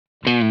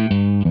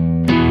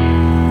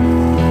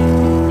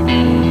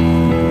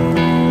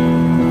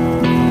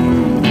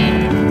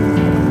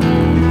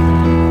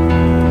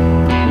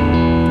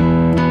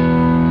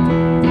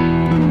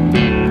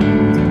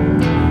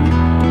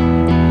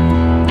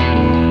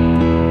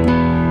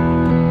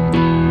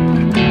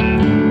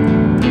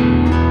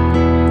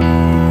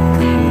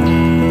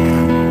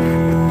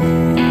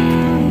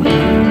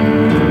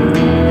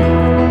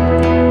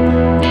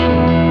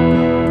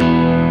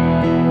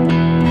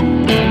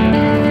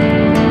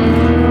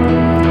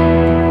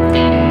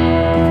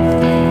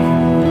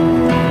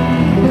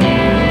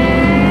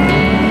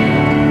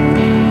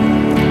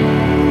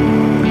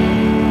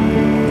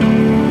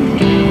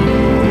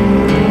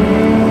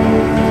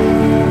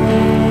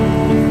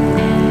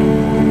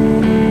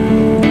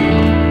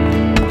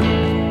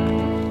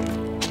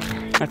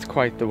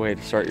quite the way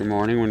to start your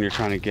morning when you're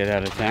trying to get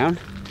out of town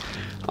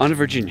on to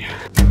Virginia.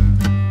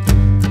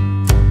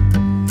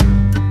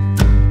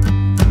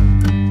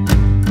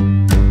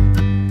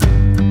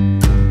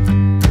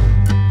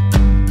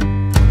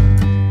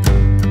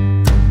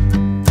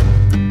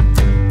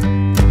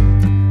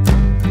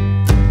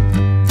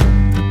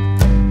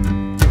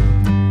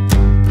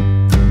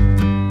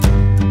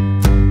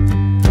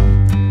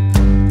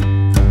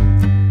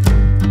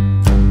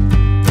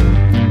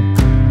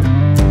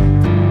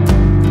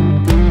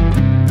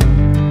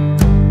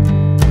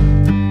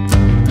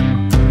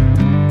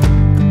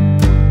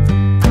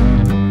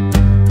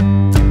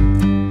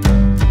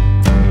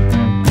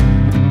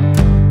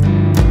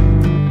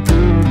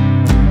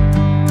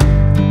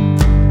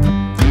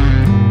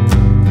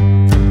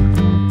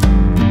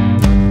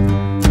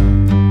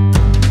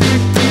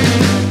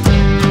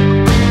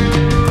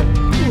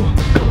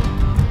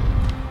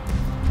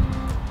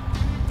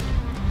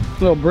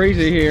 A little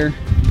breezy here.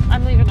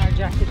 I'm leaving our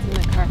jackets in the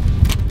car.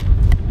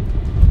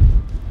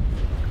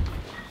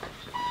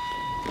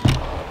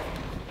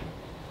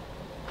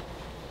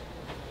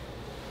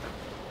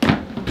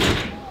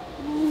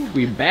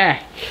 We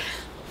back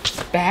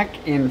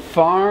in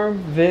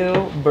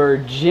Farmville,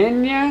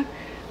 Virginia.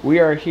 We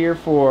are here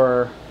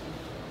for,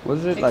 what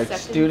is it, like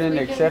student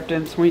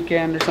acceptance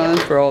weekend or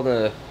something, for all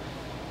the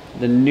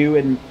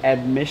new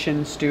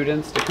admission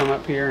students to come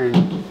up here,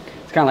 and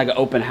it's kind of like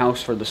an open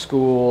house for the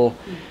school.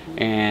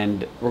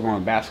 And we're going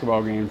to a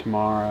basketball game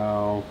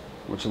tomorrow,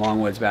 which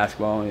Longwood's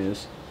basketball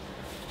is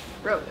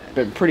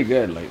been pretty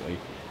good lately.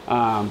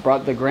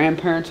 Brought the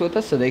grandparents with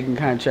us so they can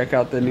kind of check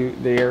out the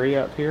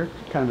area up here,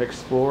 kind of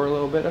explore a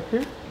little bit up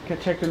here.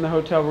 Got checked in the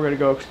hotel. We're gonna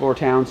go explore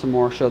town some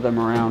more, show them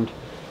around,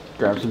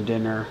 grab some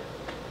dinner,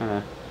 kind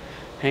of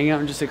hang out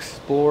and just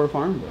explore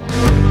Farmville.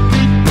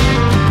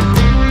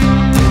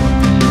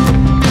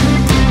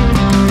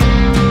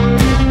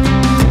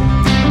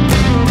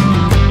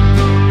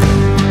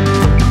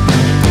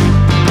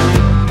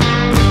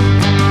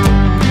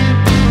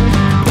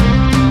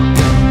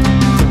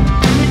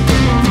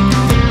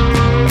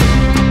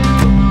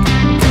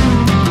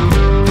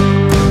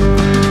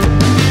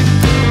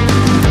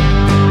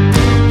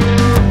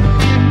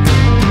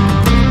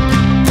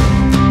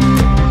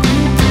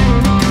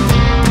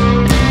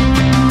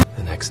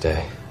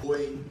 Day.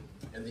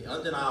 And the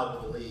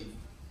undeniable belief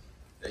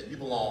that you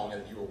belong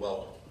and you are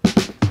welcome.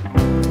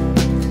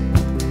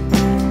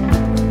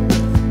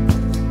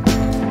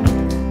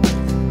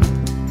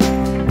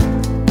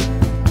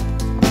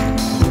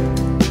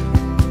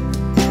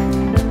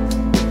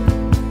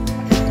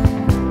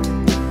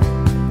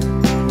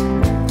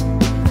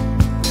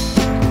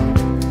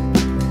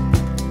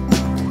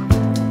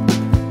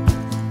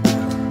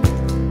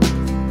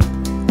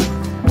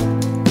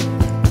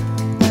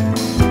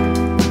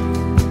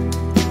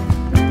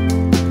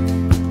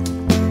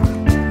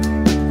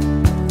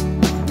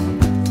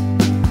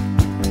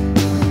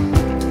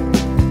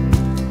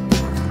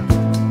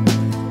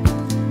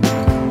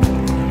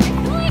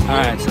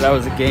 Alright, so that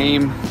was a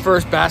game.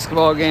 First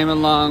basketball game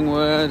in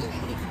Longwood.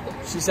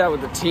 She sat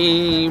with the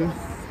team,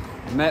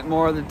 met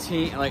more of the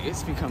team. Like,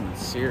 it's becoming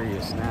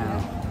serious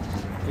now.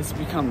 It's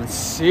becoming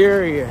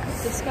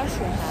serious. Discuss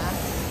your hat.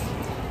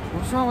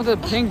 What's wrong with the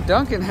pink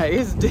Duncan hat?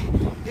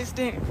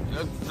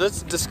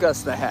 Let's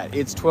discuss the hat.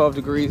 It's 12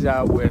 degrees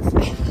out with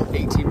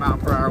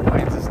 18-mile-per-hour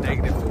winds. It's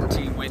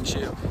 -14 wind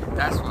chill.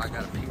 That's why I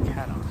got a pink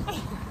hat on.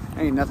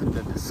 Ain't nothing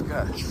to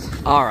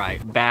discuss. All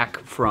right, back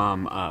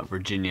from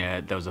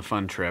Virginia. That was a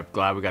fun trip.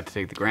 Glad we got to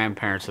take the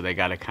grandparents, so they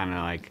got to kind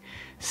of like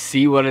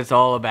see what it's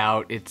all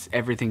about.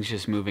 Everything's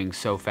just moving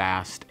so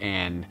fast,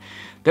 and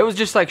that was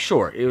just like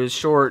short. It was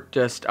short.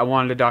 Just I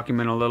wanted to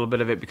document a little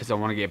bit of it because I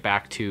want to get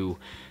back to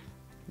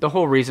the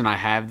whole reason I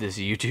have this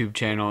YouTube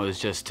channel is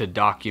just to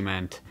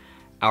document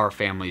our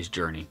family's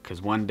journey.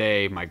 Because one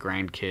day my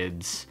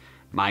grandkids,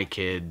 my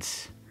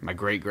kids, my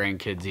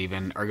great-grandkids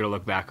even, are going to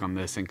look back on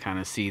this and kind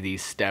of see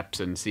these steps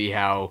and see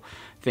how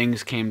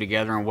things came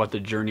together and what the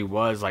journey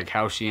was, like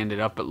how she ended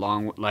up at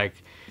Longwood.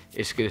 Like,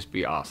 it's going to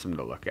be awesome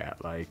to look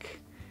at. Like,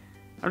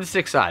 I'm just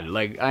excited.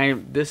 Like,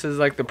 this is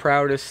like the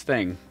proudest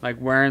thing.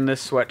 Like, wearing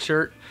this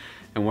sweatshirt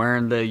and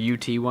wearing the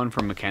UT one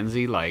from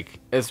Mackenzie, like,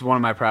 it's one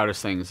of my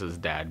proudest things as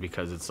dad,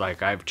 because it's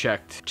like I've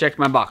checked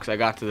my box. I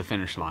got to the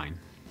finish line,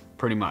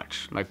 pretty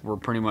much. Like, we're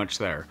pretty much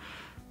there.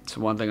 It's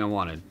one thing I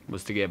wanted,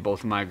 was to get both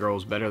of my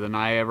girls better than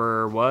I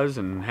ever was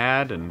and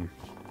had, and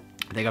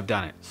I think I've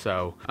done it.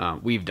 So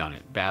we've done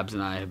it. Babs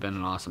and I have been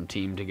an awesome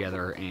team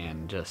together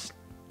and just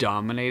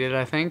dominated,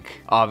 I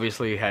think.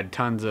 Obviously had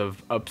tons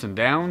of ups and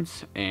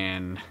downs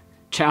and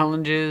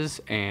challenges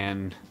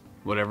and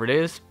whatever it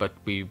is, but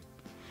I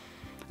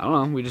don't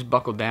know, we just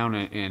buckled down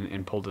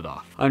and pulled it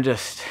off.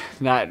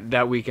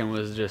 That weekend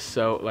was just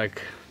so,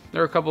 like, there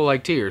were a couple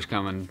like tears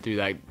coming through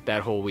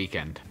that whole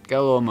weekend. Got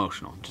a little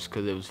emotional just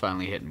because it was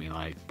finally hitting me,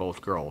 like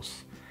both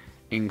girls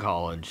in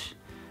college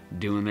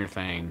doing their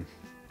thing,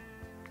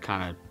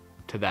 kind of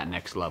to that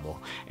next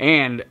level.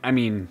 And I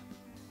mean,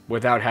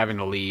 without having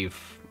to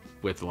leave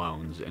with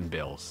loans and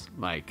bills.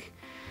 Like,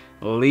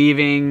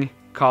 leaving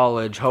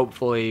college,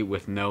 hopefully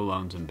with no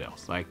loans and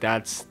bills. Like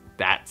that's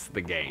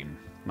the game.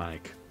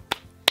 Like,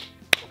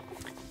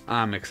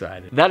 I'm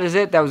excited. That is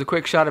it. That was a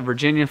quick shot of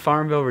Virginia,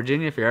 Farmville,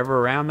 Virginia. If you're ever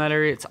around that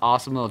area, it's an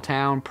awesome little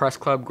town. Press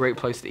club, great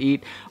place to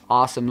eat.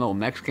 Awesome little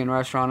Mexican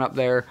restaurant up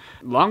there.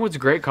 Longwood's a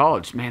great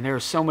college. Man, there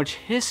is so much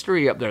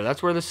history up there.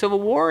 That's where the Civil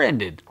War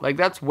ended. Like,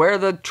 that's where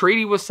the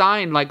treaty was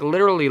signed. Like,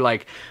 literally,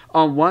 like,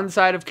 on one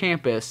side of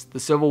campus, the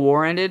Civil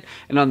War ended,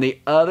 and on the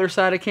other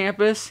side of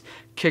campus,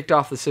 kicked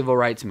off the Civil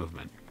Rights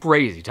Movement.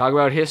 Crazy. Talk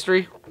about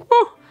history.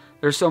 Woo!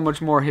 There's so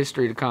much more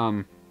history to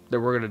come that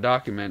we're going to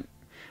document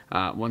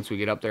once we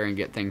get up there and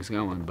get things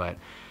going. But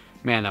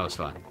man, that was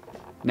fun.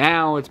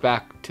 Now it's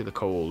back to the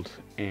cold,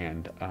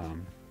 and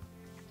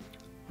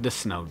the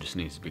snow just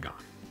needs to be gone.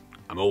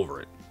 I'm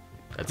over it.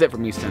 That's it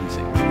from East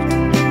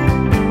Tennessee.